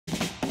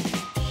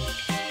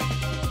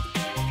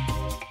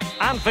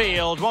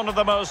Anfield, one of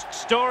the most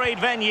storied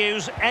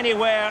venues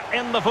anywhere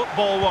in the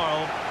football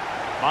world.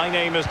 My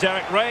name is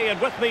Derek Ray, and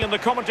with me in the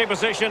commentary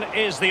position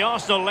is the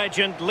Arsenal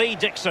legend Lee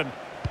Dixon.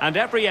 And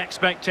every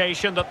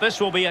expectation that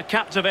this will be a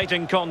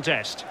captivating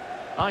contest.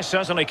 I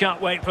certainly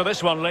can't wait for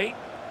this one, Lee.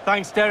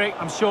 Thanks, Derek.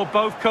 I'm sure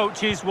both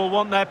coaches will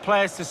want their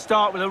players to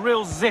start with a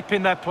real zip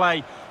in their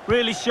play.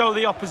 Really show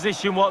the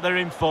opposition what they're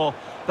in for.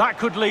 That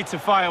could lead to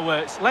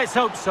fireworks. Let's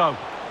hope so.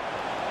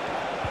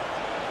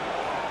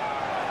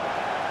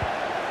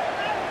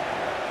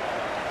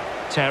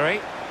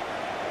 Terry.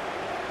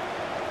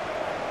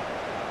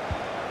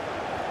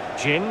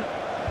 Jin.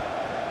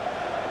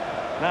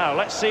 Now,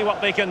 let's see what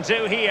they can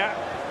do here.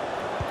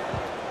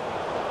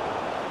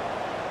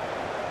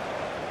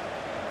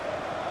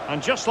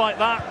 And just like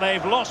that,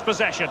 they've lost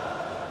possession.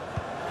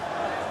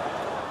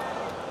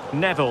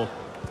 Neville.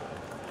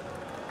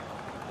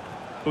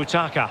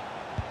 Utaka.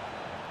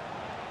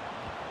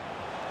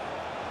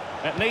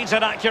 It needs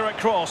an accurate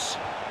cross.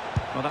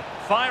 Well,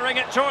 firing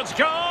it towards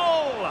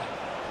goal!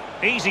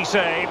 Easy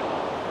save.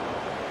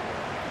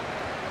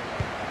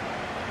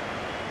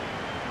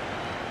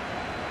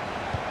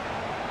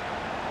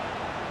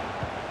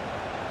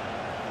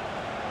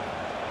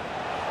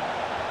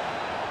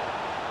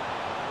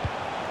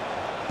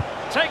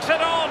 Takes it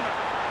on.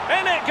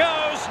 In it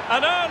goes.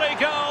 An early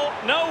goal.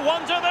 No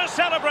wonder they're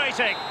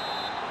celebrating.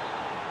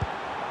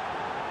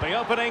 The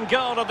opening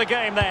goal of the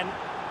game then.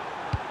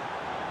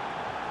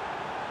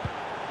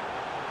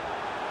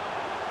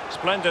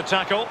 Splendid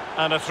tackle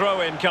and a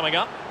throw-in coming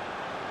up.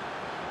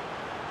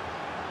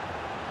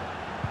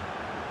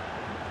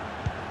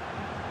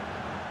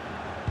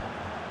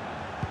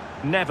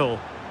 Neville.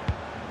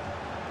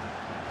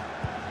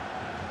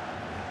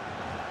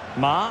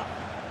 Ma.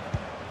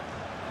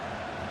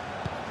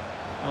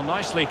 Well,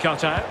 nicely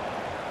cut out.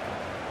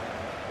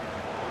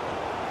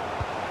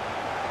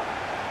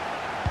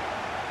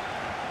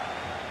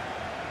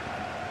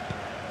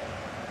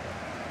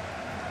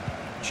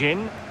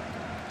 Jin.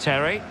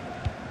 Terry.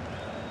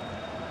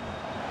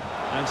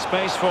 And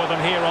space for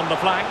them here on the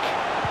flank.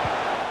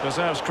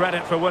 Deserves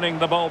credit for winning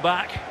the ball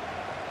back.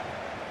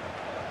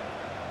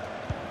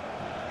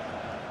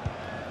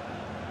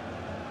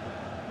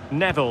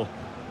 Neville.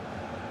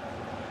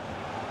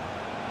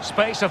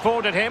 Space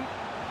afforded him.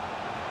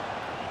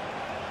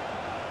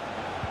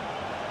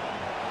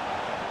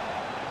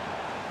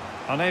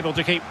 Unable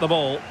to keep the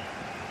ball.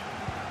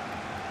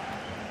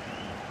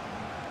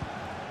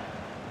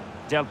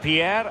 Del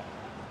Pierre.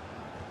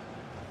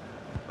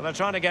 Well, they're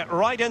trying to get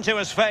right into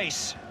his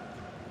face.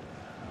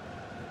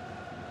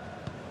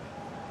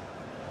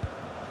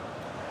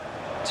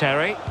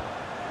 Terry.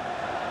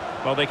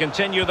 Well, they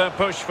continue their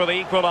push for the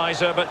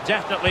equaliser, but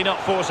definitely not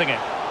forcing it.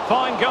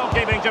 Fine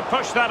goalkeeping to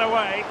push that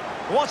away.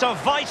 What a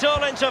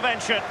vital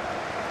intervention.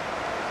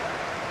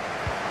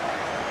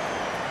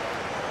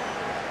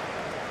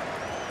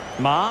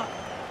 Ma.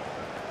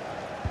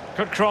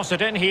 Could cross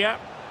it in here.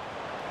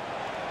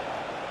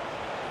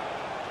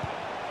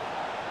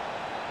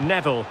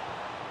 Neville.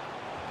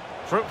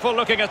 Fruitful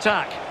looking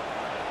attack.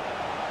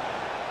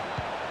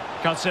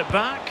 Cuts it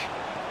back.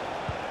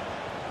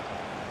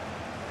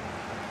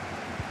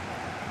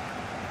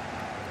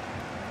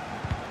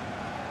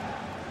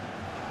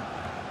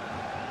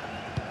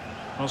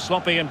 Well,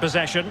 sloppy in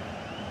possession.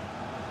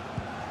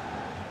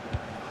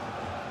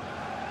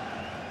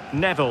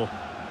 Neville.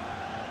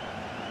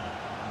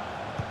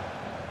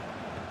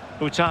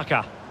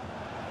 Utaka.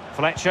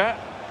 Fletcher.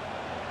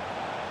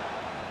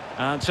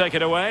 And take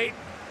it away.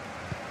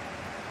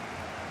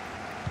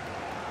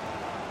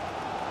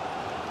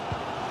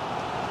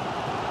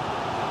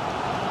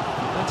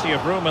 Plenty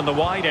of room in the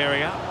wide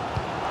area.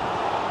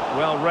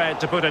 Well read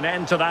to put an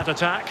end to that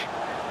attack.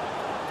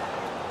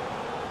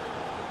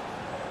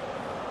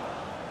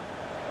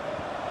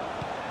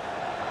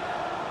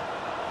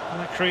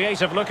 And a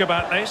creative look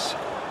about this.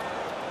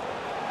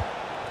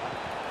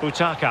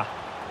 Utaka.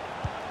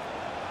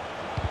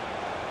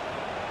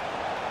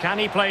 Can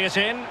he play it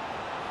in?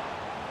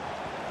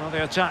 Well,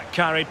 the attack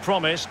carried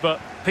promise, but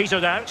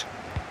petered out.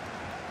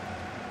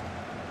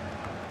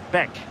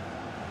 Beck.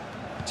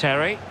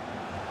 Terry.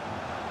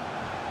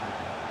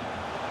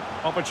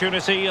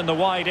 Opportunity in the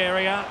wide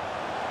area.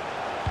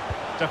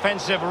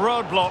 Defensive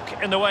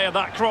roadblock in the way of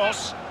that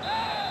cross.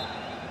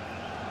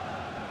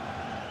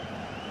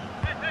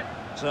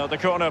 So the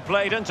corner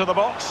played into the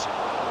box,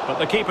 but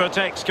the keeper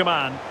takes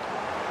command.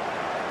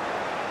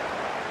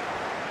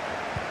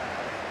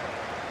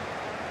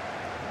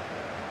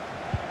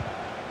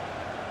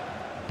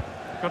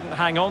 Couldn't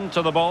hang on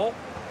to the ball.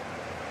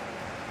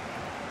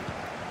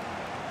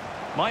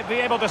 Might be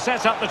able to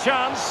set up the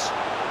chance.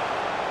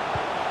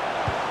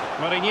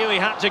 But he knew he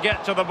had to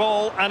get to the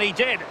ball, and he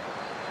did.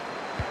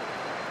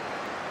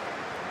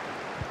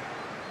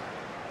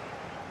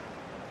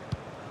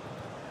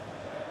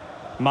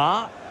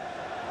 Ma.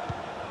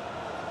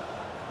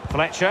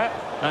 Fletcher,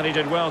 and he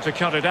did well to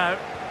cut it out.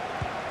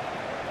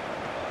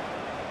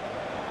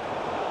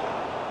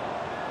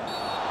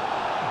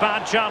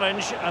 Bad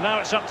challenge, and now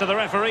it's up to the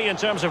referee in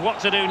terms of what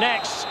to do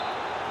next.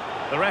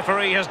 The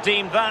referee has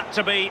deemed that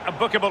to be a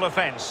bookable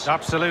offence.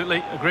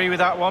 Absolutely, agree with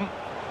that one.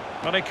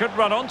 But he could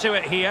run onto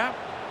it here.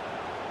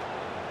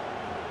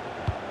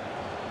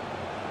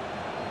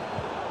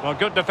 Well,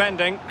 good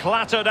defending,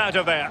 clattered out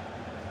of there.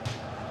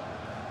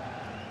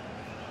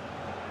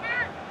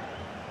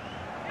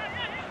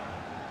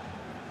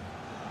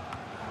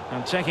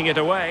 And taking it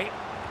away.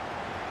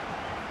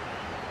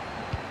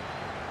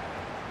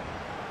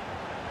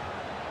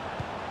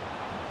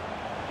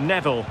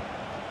 Neville.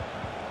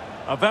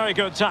 A very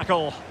good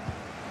tackle.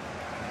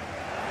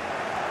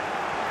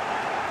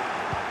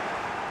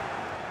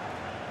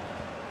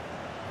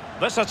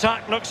 This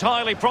attack looks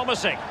highly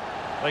promising.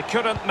 They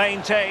couldn't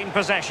maintain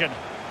possession.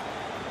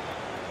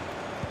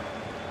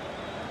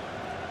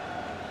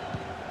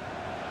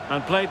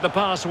 And played the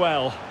pass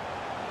well.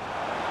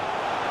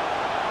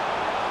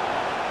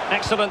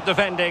 Excellent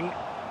defending.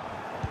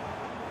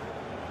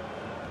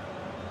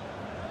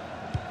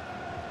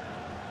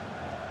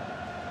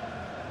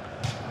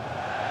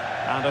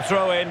 And a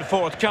throw-in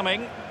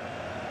forthcoming.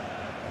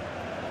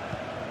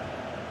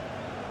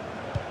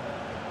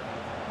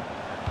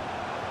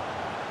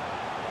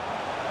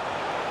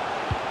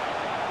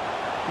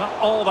 Not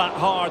all that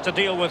hard to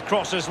deal with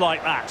crosses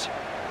like that.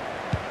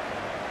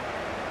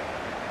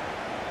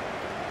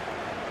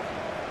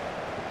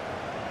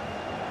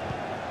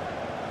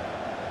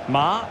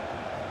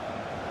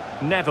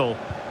 Neville.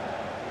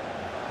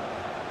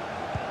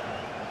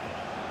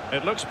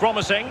 It looks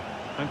promising.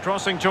 And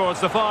crossing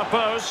towards the far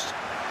post.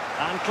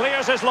 And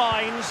clears his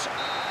lines.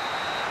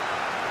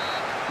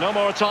 No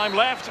more time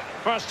left.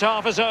 First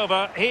half is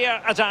over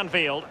here at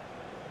Anfield.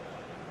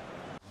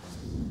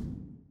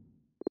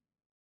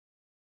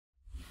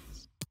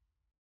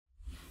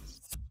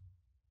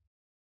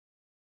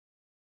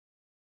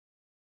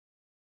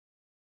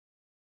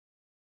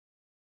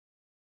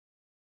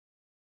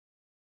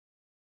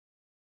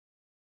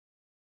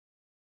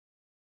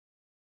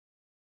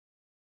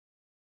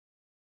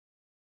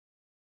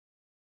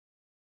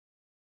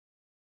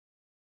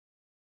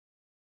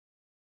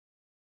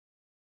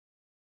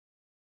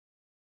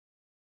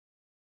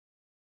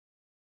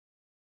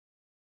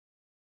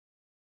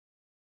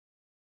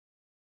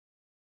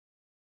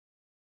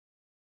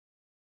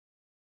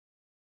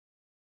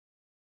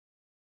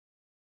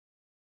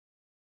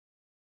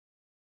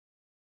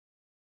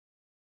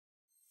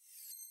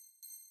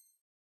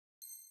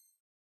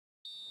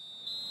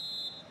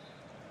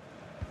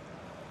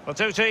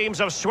 The two teams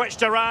have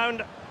switched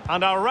around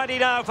and are ready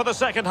now for the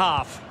second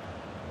half.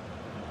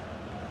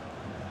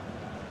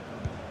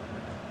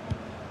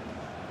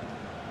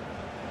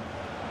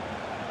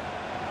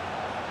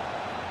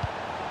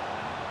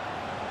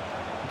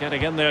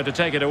 Getting in there to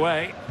take it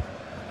away.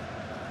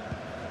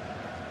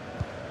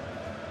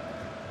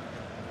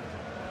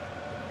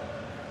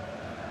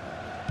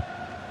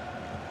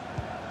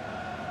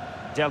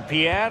 Del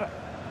Pierre.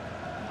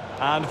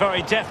 And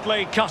very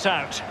deftly cut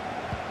out.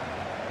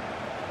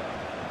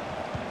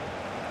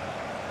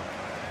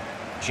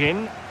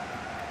 Jin.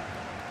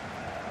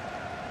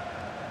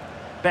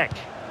 Beck.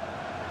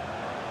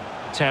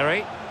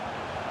 Terry.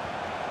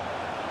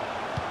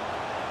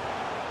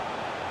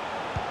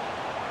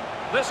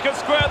 This could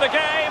square the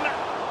game.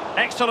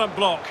 Excellent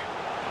block.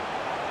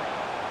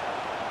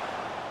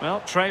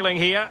 Well, trailing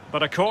here,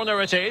 but a corner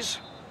it is.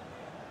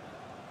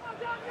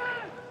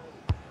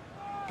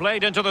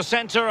 Played into the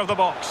centre of the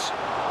box.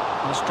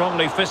 And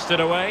strongly fisted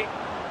away.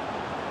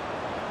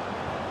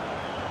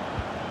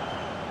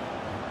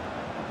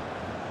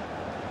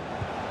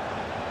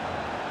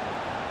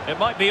 It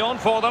might be on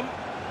for them.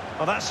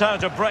 Well, that's how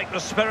to break the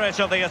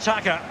spirit of the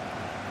attacker.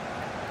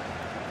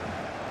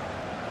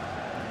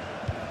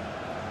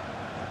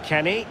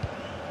 Kenny.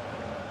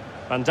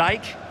 Van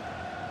Dijk.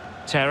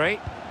 Terry.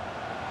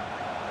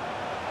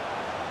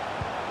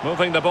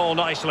 Moving the ball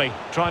nicely,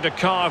 trying to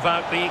carve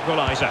out the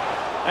equaliser.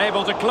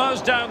 Able to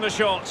close down the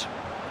shot.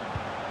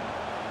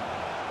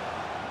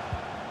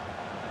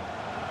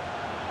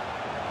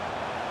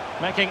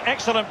 Making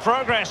excellent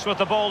progress with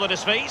the ball at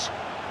his feet.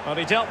 Well,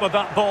 he dealt with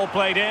that ball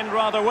played in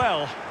rather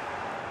well.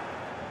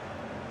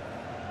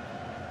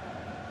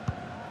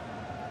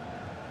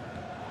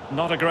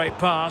 Not a great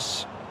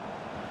pass.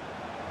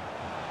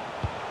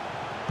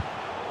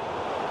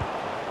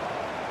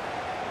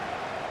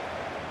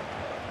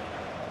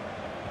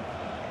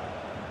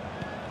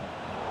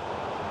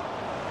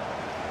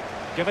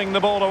 Giving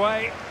the ball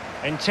away.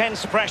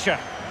 Intense pressure.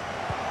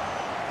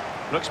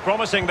 Looks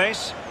promising,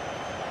 this.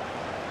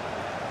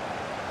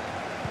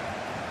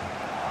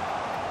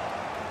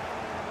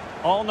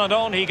 On and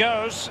on he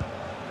goes.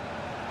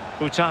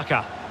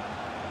 Utaka.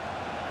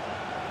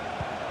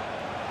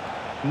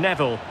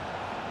 Neville.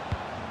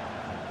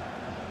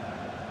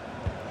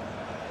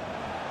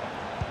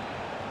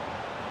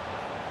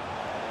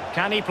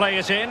 Can he play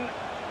it in?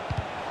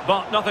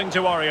 But nothing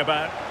to worry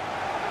about.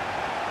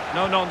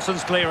 No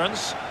nonsense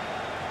clearance.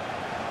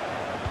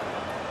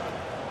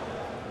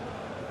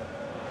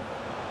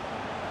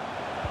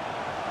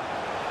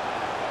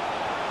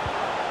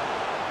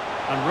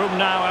 And room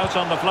now out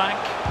on the flank.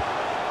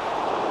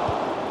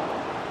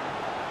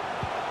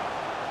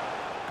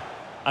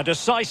 A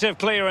decisive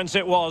clearance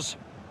it was.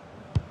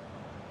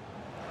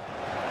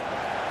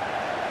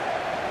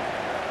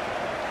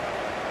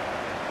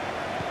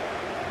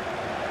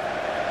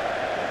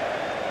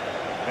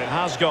 It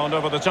has gone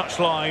over the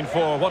touchline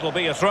for what will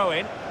be a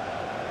throw-in.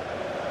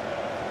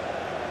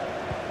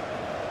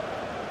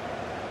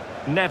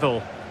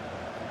 Neville.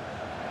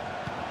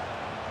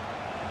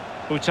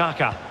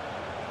 Utaka.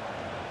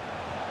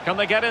 Can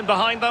they get in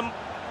behind them?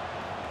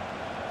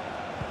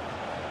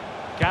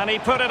 Can he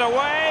put it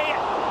away?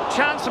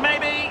 Chance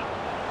maybe.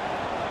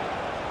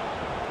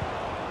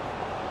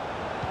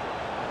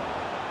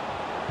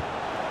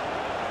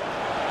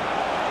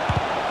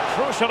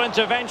 Crucial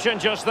intervention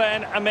just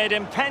then amid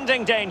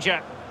impending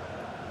danger.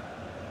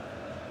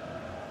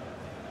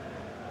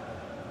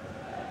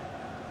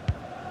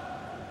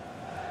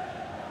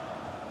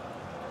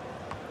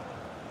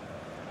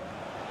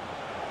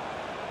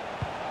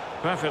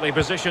 Perfectly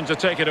positioned to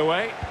take it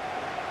away.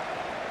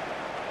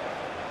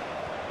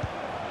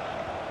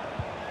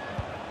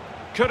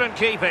 Couldn't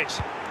keep it.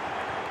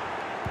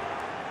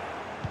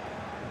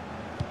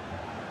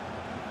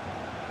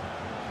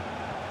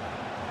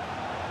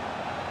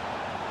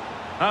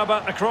 How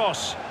about the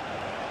cross?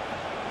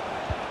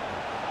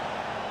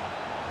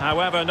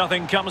 However,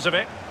 nothing comes of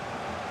it.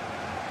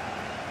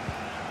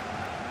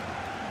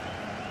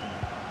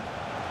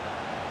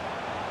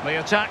 The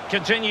attack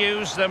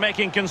continues. They're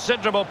making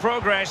considerable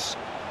progress.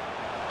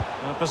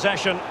 The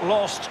possession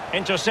lost,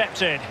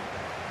 intercepted.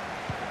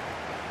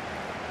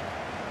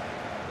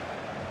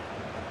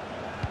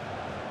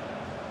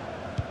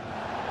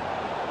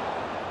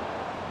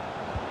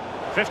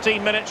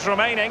 "15 minutes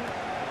remaining.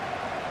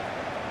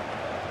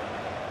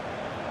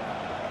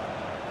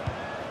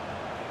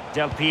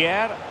 Del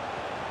Pierre.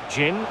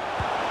 Jin.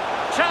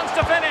 Chance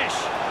to finish.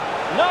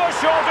 No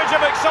shortage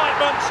of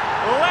excitement.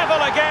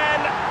 Level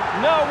again.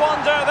 No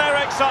wonder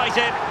they're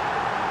excited.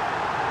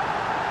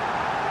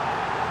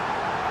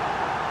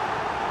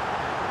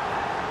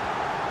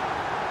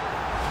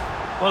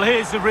 Well,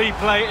 here's the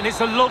replay, and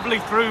it's a lovely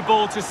through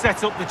ball to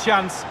set up the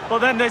chance. But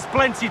then there's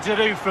plenty to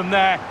do from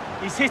there.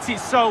 He's hit it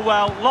so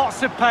well,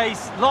 lots of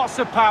pace, lots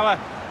of power,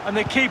 and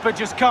the keeper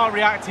just can't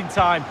react in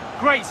time.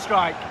 Great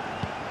strike.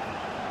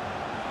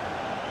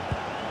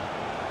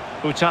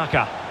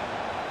 Utaka.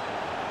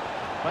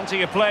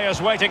 Plenty of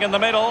players waiting in the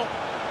middle.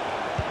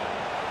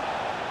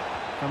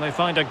 Can they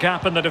find a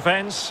gap in the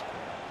defence?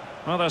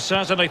 Well, they're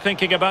certainly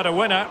thinking about a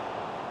winner.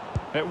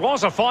 It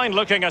was a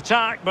fine-looking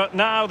attack, but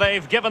now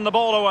they've given the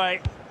ball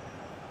away.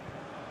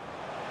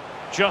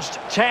 Just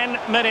 10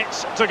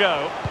 minutes to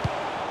go.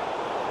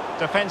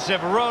 Defensive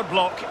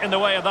roadblock in the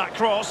way of that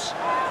cross.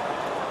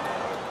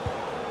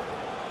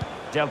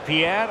 Del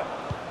Pierre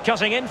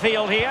cutting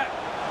infield here.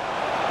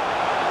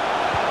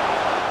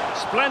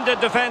 Splendid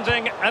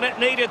defending, and it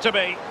needed to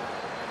be.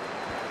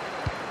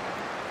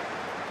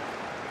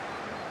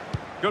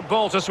 Good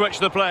ball to switch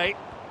the play.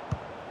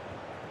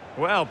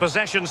 Well,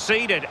 possession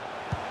ceded. A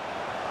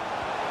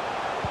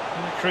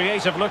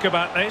creative look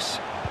about this.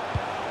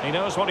 He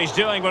knows what he's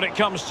doing when it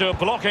comes to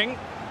blocking.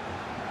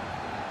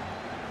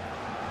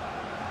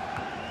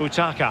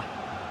 Utaka.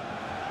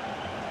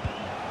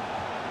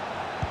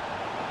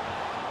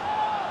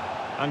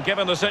 And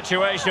given the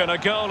situation, a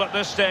goal at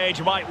this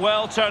stage might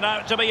well turn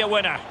out to be a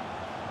winner.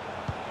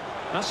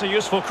 That's a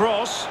useful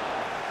cross.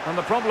 And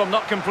the problem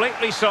not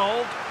completely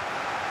solved.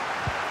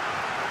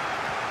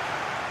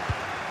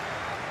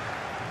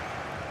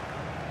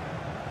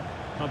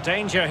 No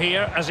danger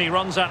here as he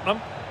runs at them.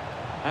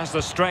 Has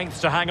the strength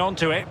to hang on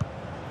to it.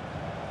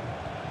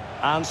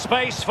 And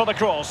space for the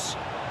cross.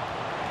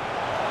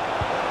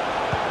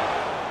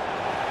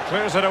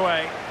 Clears it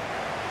away.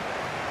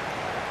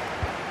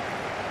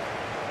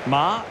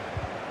 Ma.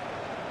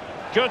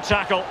 Good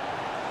tackle.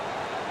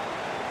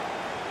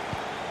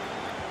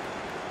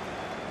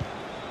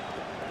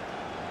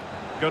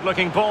 Good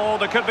looking ball.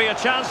 There could be a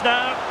chance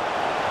now.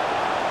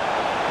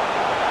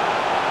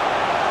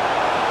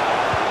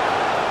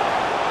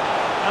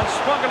 And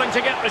struggling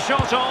to get the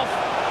shot off.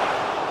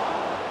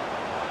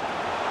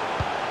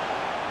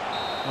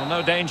 Well,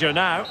 no danger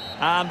now.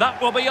 And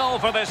that will be all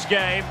for this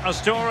game. A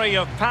story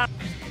of